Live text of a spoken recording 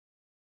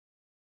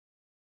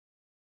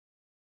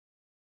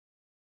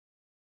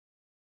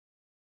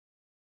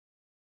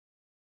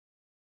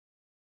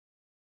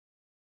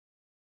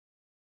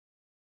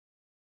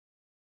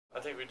I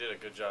think we did a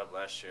good job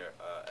last year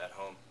at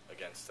home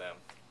against them.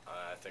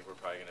 I think we're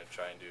probably going to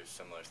try and do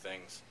similar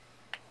things.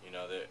 You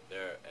know,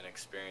 they're an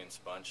experienced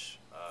bunch.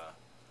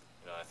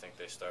 You know, I think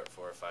they start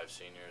 4 or 5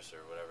 seniors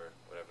or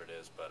whatever it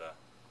is. But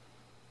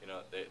you know,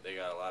 they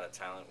got a lot of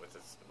talent with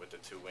the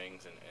 2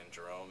 wings and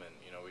Jerome, and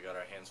you know, we got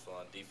our hands full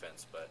on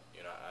defense. But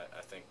you know,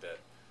 I think that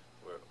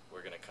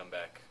we're going to come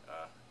back,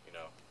 you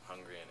know,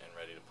 hungry and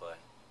ready to play.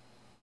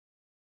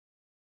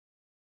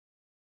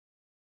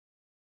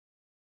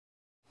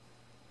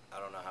 I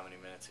don't know how many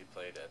minutes he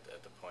played at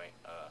the point.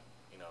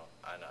 You know,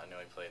 I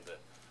know he played the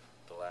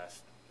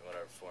last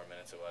whatever 4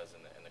 minutes it was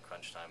in the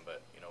crunch time.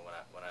 But you know,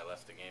 when I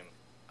left the game,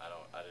 I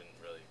didn't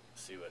really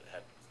see what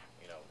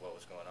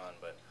was going on.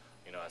 But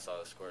you know, I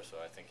saw the score, so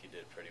I think he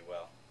did pretty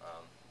well.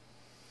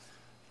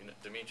 You know,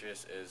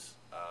 Demetrius is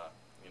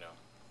you know,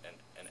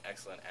 an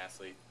excellent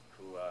athlete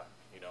who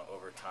you know,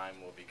 over time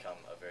will become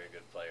a very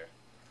good player.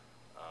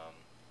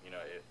 You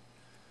know,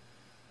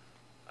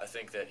 I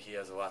think that he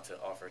has a lot to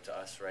offer to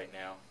us right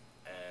now.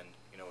 And,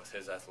 you know, with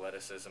his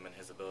athleticism and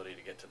his ability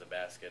to get to the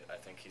basket, I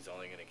think he's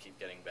only going to keep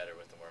getting better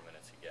with the more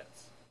minutes he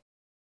gets.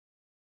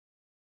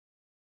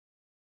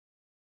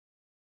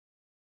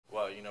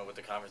 Well, you know, with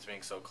the conference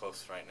being so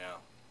close right now,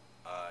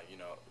 you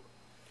know,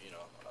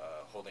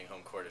 holding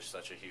home court is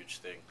such a huge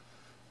thing.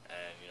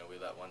 And, you know,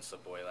 we let one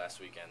slip away last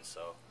weekend.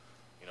 So,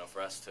 you know, for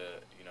us to,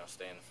 you know,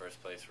 stay in the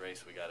first place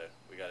race, we gotta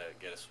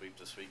get a sweep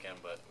this weekend.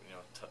 But, you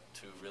know,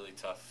 2 really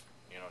tough,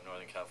 you know,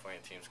 Northern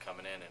California teams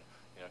coming in, and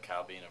you know,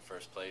 Cal being in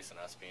first place and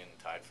us being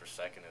tied for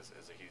second is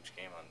a huge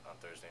game on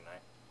Thursday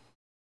night.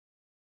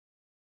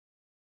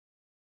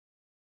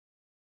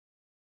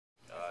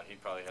 He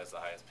probably has the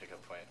highest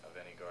pickup point of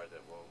any guard that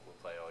will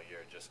play all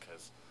year, just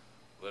because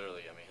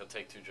literally, I mean, he'll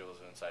take 2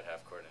 dribbles inside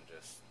half court and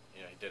just,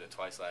 you know, he did it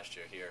twice last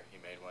year here. He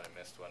made one and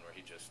missed one where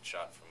he just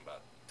shot from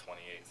about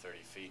 28,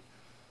 30 feet.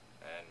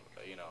 And,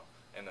 you know,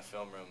 in the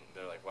film room,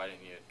 they're like, why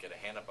didn't you get a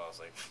hand up? I was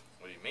like,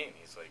 what do you mean?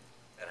 He's like,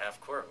 at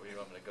half court, what do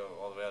you want me to go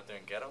all the way out there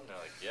and get him? They're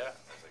like, yeah.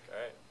 I was like, all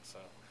right. So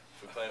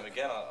if we play him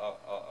again,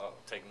 I'll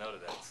take note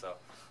of that. So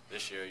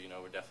this year, you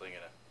know, we're definitely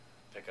going to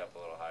pick up a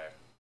little higher.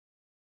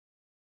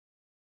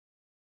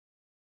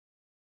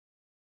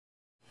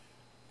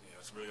 You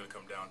know, it's really going to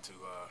come down to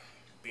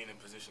being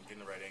in position, getting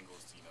the right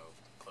angles to, you know,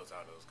 close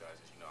out those guys.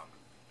 As you know, I'm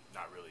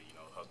not really, you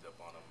know, hugged up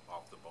on them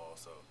off the ball,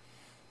 so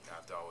you know,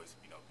 I have to always,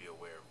 you know, be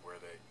aware of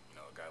where they, you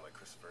know, a guy like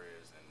Christopher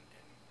is, and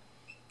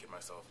get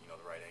myself, you know,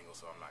 the right angle,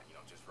 so I'm not, you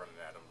know, just running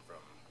at him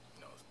from,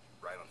 you know,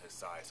 right on his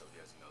side, so he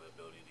has, you know, the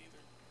ability to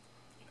either,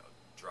 you know,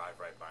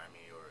 drive right by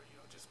me or, you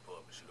know, just pull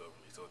up and shoot over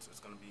me. So it's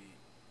going to be,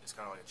 it's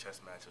kind of like a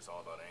chess match. It's all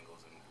about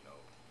angles and, you know,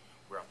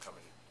 where I'm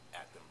coming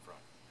at them from.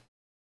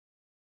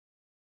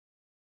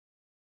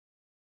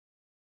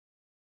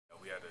 You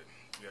know, we had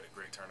a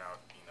great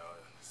turnout. You know,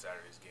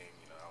 Saturday's game.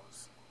 You know, I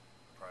was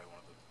probably one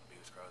of the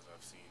biggest crowds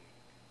I've seen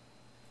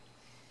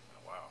in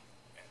a while.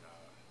 And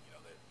you know,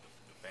 the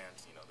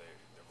fans. You know,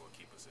 they're going to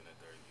keep us in it.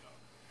 They're, you know,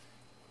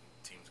 when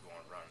teams go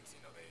on runs.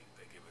 You know, they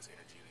give us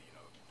energy to, you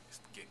know,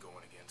 get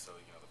going again. So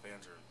you know, the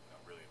fans are, you know,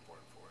 really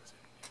important for us,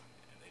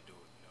 and they do,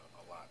 you know,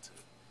 a lot to